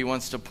love that He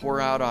wants to pour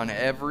out on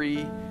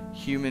every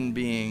human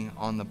being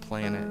on the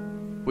planet?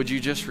 Would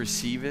you just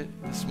receive it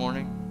this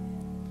morning?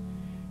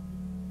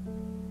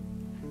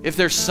 If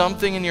there's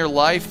something in your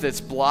life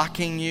that's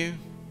blocking you,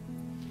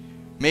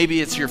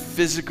 maybe it's your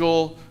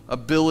physical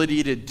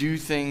ability to do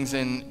things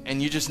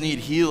and you just need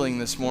healing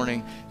this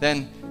morning,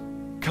 then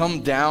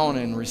come down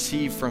and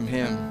receive from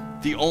Him,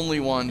 the only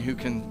one who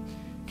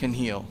can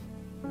heal.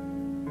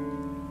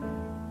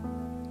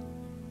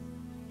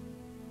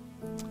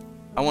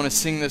 I want to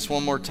sing this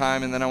one more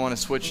time, and then I want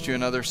to switch to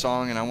another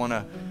song, and I want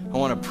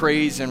to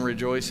praise and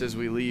rejoice as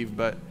we leave.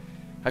 But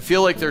I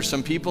feel like there's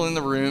some people in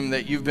the room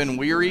that you've been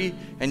weary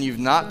and you've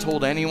not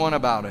told anyone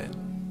about it.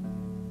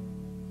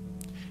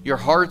 Your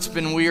heart's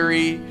been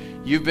weary.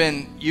 You've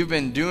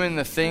been doing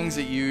the things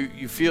that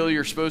you feel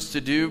you're supposed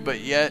to do,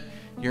 but yet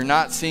you're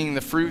not seeing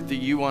the fruit that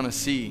you want to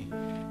see.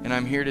 And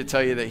I'm here to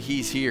tell you that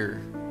He's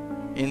here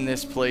in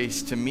this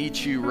place to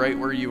meet you right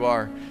where you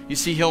are. You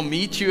see, He'll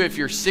meet you if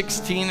you're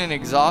 16 and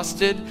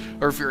exhausted,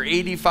 or if you're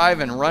 85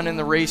 and running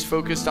the race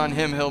focused on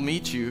Him. He'll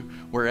meet you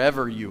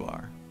wherever you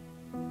are.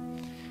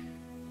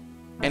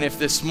 And if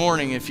this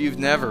morning, if you've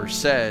never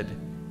said,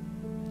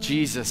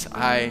 Jesus,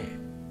 I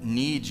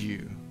need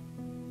you.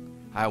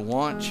 I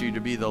want you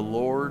to be the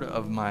Lord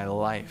of my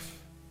life.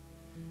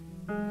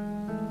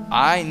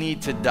 I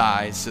need to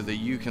die so that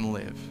you can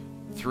live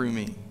through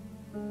me.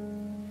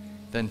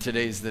 Then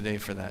today's the day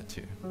for that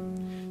too.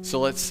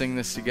 So let's sing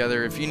this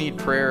together. If you need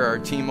prayer, our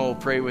team will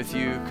pray with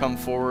you. Come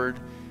forward.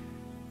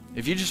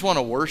 If you just want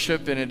to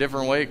worship in a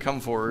different way, come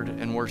forward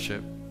and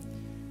worship.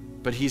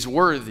 But He's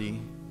worthy.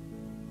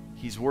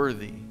 He's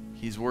worthy.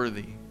 He's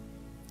worthy.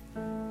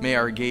 May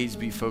our gaze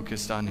be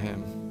focused on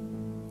Him.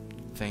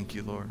 Thank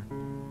you, Lord.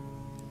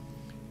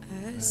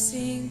 I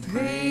sing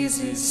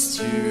praises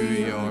to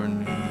your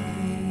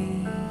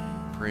name.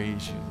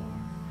 Praise you,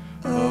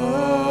 Lord.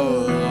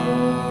 Oh,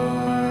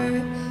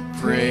 Lord.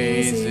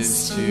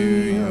 Praises to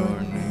your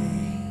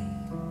name.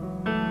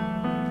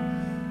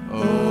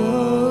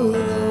 Oh,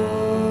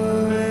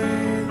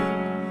 Lord,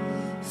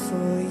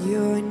 for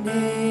your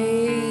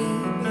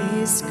name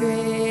is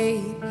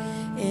great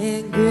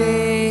and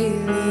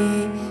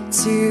greatly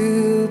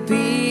to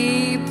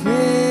be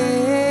praised.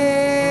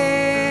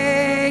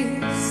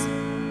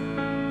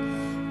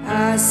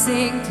 I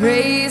sing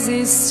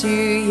praises to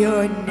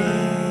your name.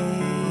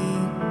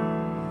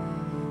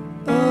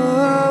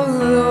 Oh,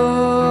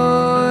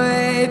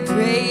 Lord,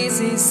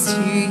 praises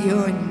to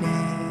your name.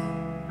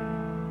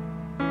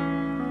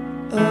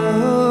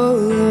 Oh,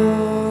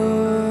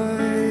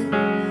 Lord,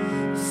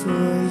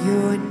 for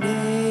your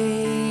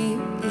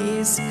name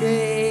is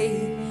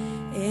great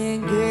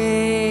and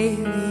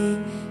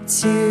greatly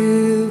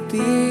to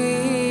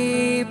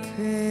be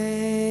praised.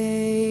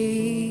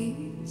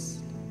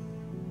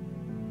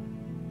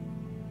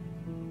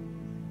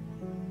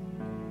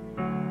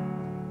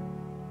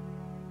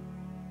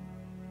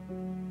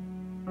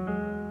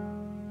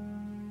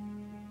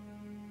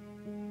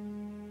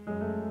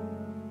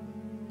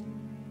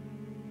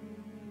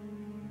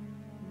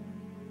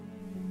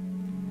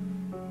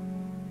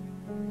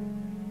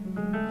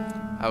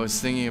 I was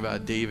thinking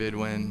about David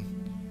when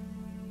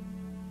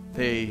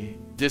they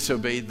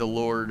disobeyed the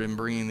Lord in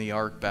bringing the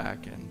ark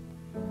back, and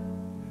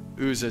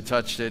Uzzah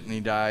touched it and he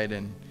died,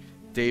 and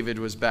David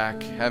was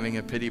back having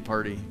a pity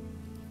party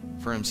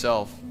for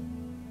himself.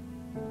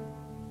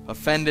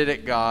 Offended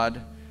at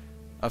God,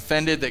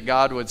 offended that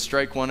God would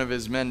strike one of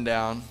his men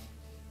down.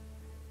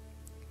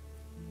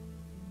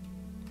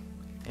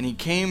 And he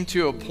came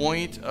to a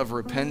point of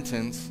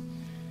repentance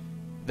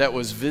that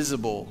was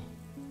visible.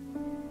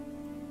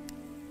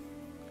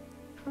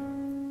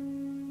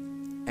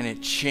 And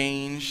it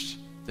changed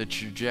the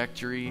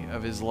trajectory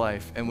of his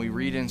life. And we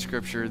read in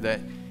Scripture that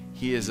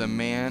he is a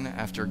man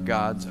after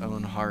God's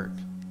own heart.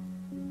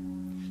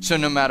 So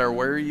no matter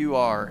where you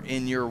are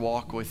in your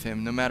walk with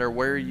him, no matter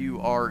where you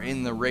are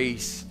in the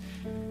race,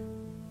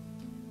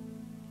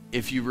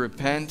 if you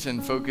repent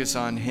and focus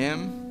on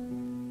him,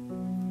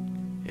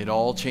 it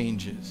all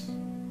changes.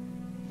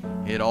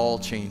 It all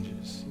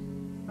changes.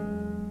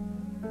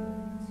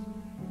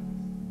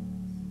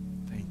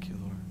 Thank you,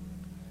 Lord.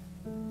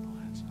 Oh,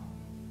 that's all.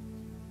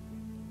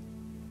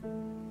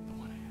 The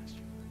one I asked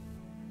you.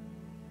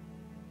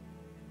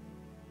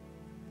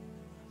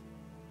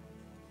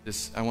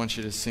 I want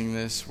you to sing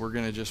this. We're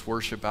going to just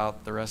worship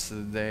out the rest of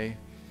the day.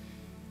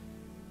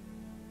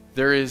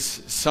 There is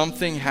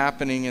something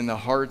happening in the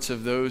hearts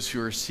of those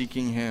who are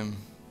seeking him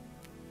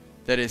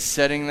that is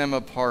setting them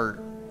apart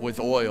with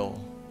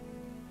oil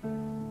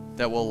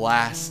that will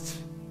last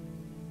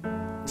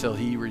till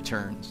he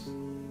returns.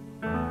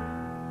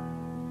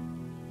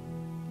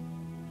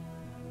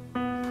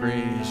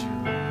 Praise you,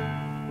 Lord.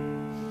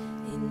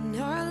 In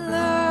our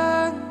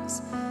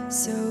lungs,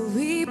 so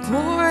we pour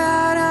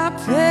out our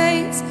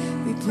praise.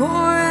 We pour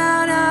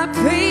out our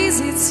praise.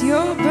 It's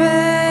your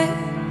breath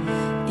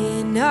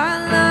in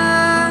our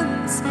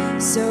lungs,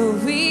 so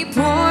we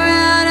pour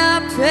out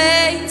our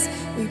praise.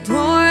 We pour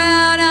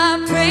out our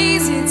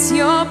praise. It's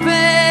your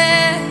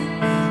breath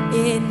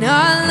in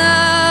our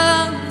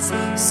lungs,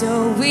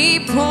 so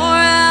we pour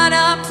out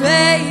our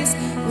praise.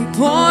 We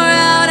pour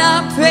out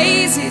our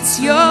praise. It's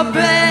your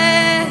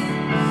breath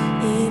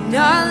in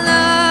our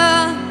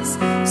lungs,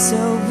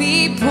 so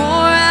we pour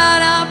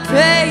out our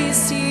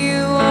praise to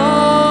you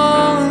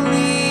only.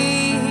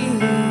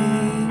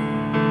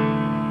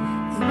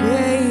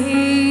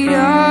 Great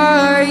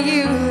are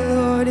you,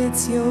 Lord.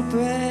 It's your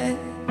breath.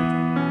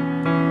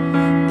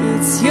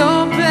 It's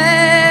your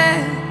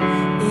breath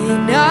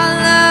in our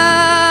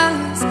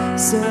lungs,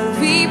 so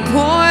we pour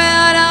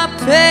out our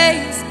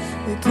praise.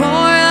 We pour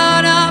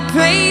out our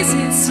praise.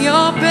 It's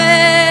your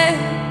breath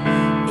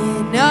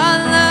in our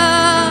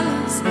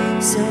lungs,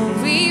 so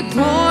we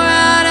pour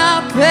out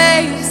our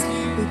praise.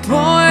 We pour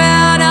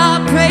out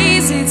our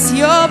praise. It's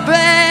your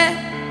breath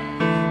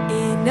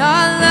in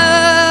our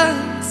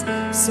lungs,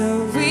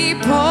 so we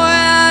pour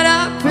out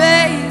our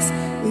praise.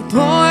 We pour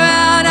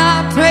out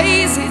our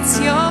praise. It's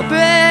your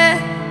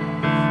breath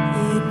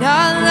in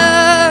our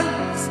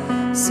lungs,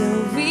 so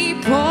we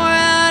pour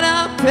out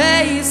our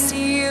praise to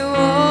you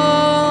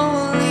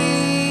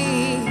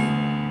only.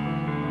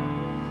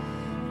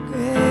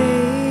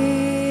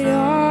 Great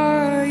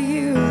are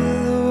you,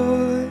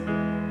 Lord.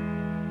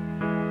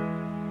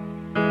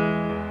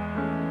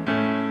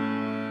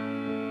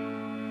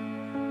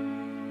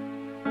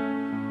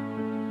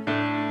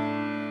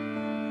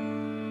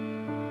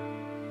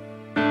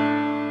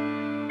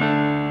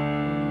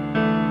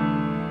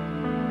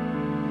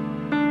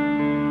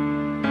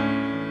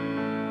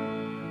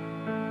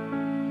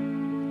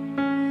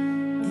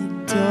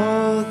 And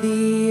all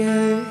the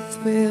earth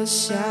will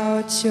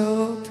shout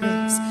your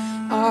praise.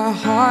 Our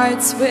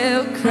hearts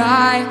will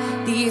cry,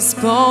 these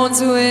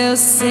bones will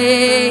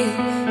sing.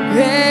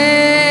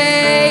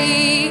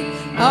 Great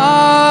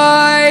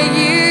are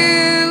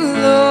you,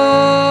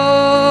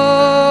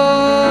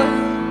 Lord.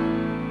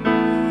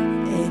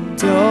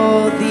 And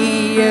all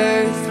the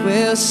earth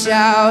will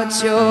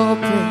shout your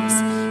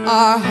praise.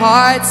 Our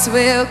hearts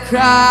will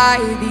cry,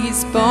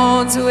 these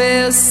bones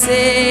will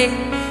sing.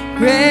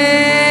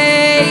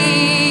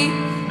 Great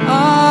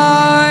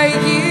are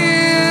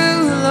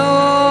you,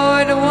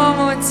 Lord. One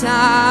more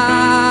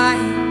time.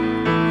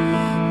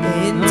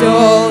 And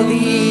all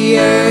the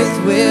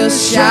earth will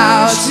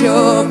shout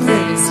your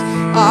praise.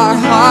 Our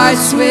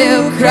hearts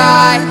will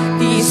cry,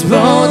 these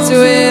bones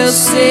will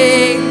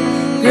sing.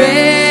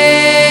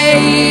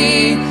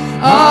 Great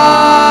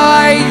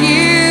are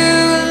you,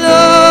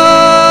 Lord.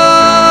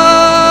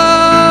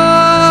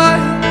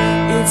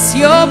 It's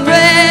your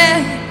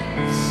breath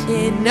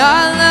in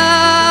our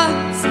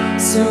lungs,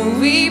 so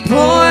we pour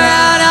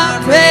out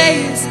our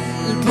praise.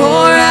 We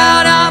pour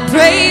out our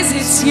praise.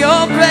 It's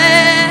your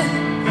breath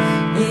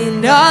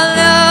in our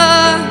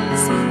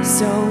lungs,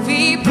 so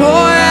we pour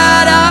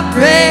out our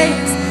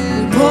praise.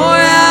 We pour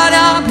out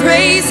our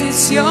praise.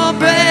 It's your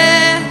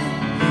breath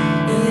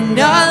in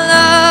our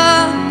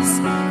lungs,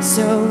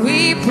 so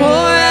we pour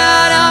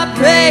out our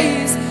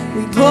praise.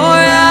 We pour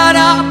out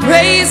our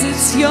praise.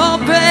 It's your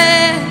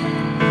breath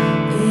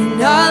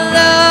in our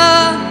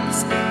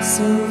lungs,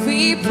 so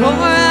we pour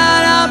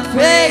out our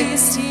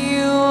praise to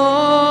you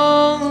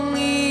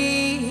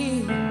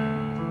only.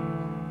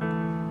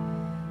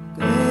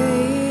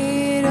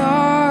 Great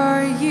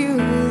are you,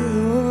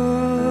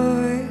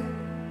 Lord.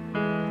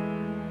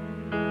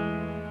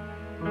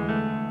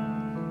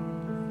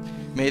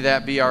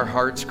 that be our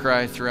heart's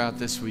cry throughout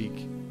this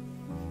week.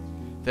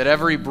 That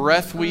every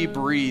breath we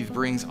breathe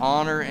brings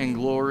honor and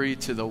glory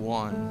to the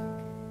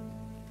one,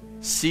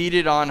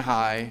 seated on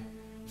high,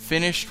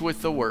 finished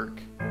with the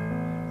work,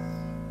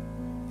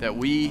 that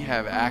we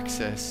have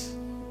access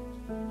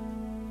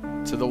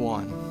to the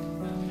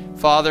one.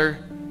 Father,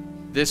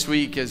 this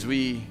week as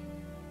we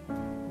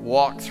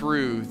walk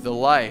through the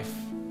life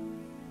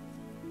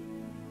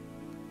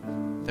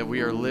that we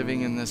are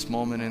living in this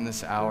moment, in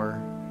this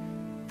hour,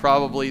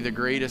 probably the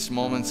greatest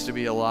moments to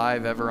be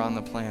alive ever on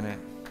the planet,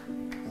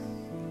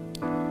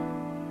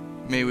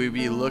 may we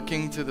be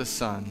looking to the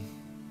Son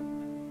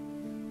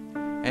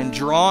and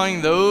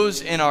drawing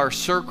those in our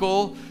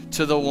circle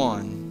to the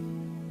one,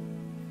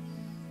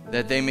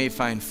 that they may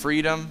find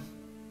freedom,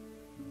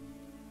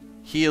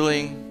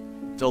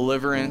 healing,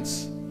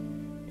 deliverance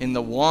in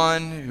the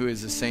one who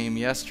is the same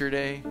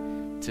yesterday,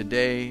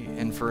 today,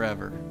 and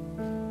forever.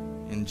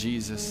 In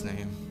Jesus'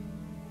 name,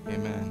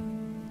 amen.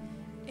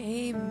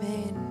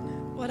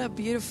 Amen. What a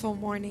beautiful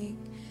morning.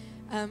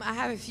 I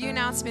have a few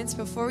announcements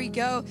before we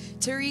go.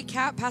 To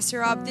recap, Pastor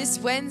Rob, this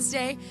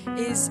Wednesday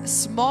is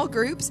small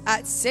groups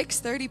at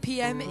 6:30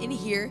 p.m. in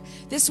here.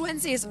 This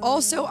Wednesday is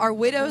also our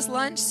widow's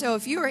lunch. So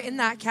if you are in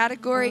that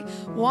category,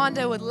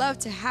 Wanda would love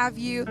to have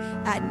you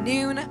at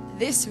noon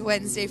this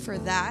Wednesday for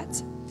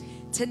that.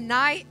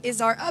 Tonight is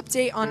our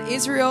update on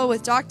Israel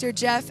with Dr.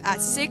 Jeff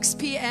at 6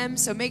 p.m.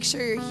 So make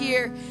sure you're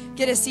here.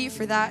 Get a seat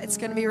for that. It's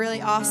going to be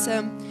really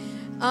awesome.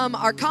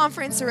 Our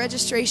conference, the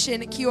registration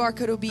QR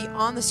code will be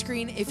on the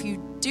screen. If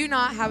you do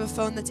not have a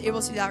phone that's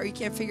able to do that or you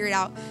can't figure it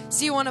out,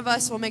 see one of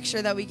us. We'll make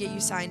sure that we get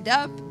you signed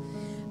up.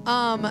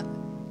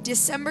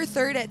 December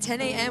 3rd at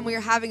 10 a.m., we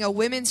are having a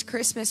Women's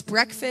Christmas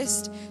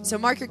breakfast. So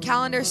mark your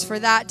calendars for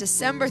that.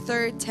 December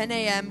 3rd, 10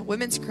 a.m.,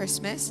 Women's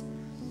Christmas.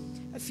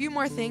 A few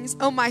more things.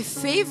 Oh, my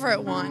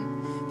favorite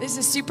one. This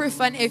is super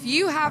fun. If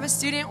you have a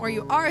student or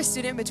you are a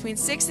student between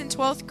 6th and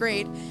 12th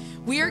grade,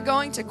 we are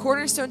going to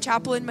Cornerstone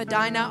Chapel in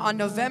Medina on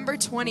November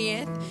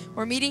 20th.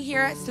 We're meeting here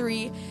at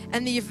 3,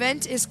 and the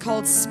event is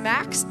called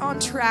Smacks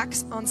on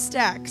Tracks on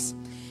Stacks.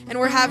 And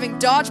we're having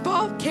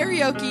dodgeball,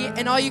 karaoke,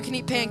 and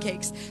all-you-can-eat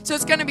pancakes. So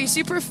it's going to be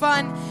super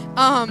fun.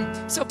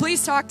 So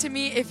please talk to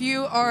me if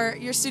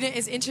your student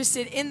is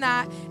interested in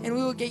that, and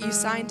we will get you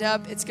signed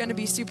up. It's going to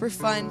be super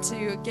fun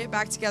to get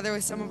back together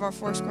with some of our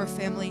Foursquare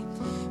family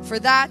for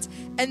that.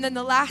 And then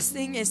the last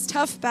thing is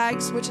Tough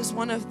Bags, which is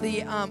one of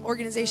the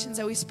organizations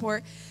that we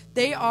support.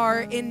 They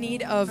are in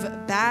need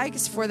of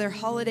bags for their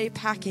holiday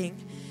packing.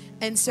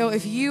 And so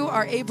if you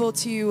are able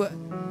to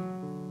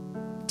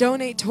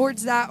donate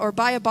towards that or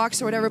buy a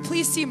box or whatever,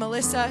 please see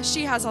Melissa.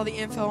 She has all the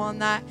info on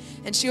that,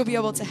 and she'll be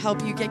able to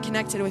help you get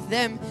connected with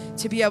them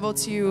to be able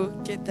to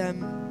get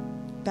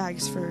them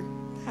bags for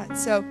that.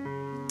 So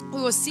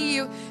we will see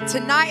you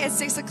tonight at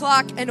 6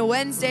 o'clock and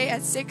Wednesday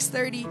at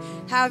 6:30.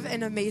 Have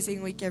an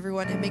amazing week,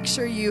 everyone, and make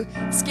sure you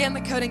scan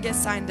the code and get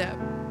signed up.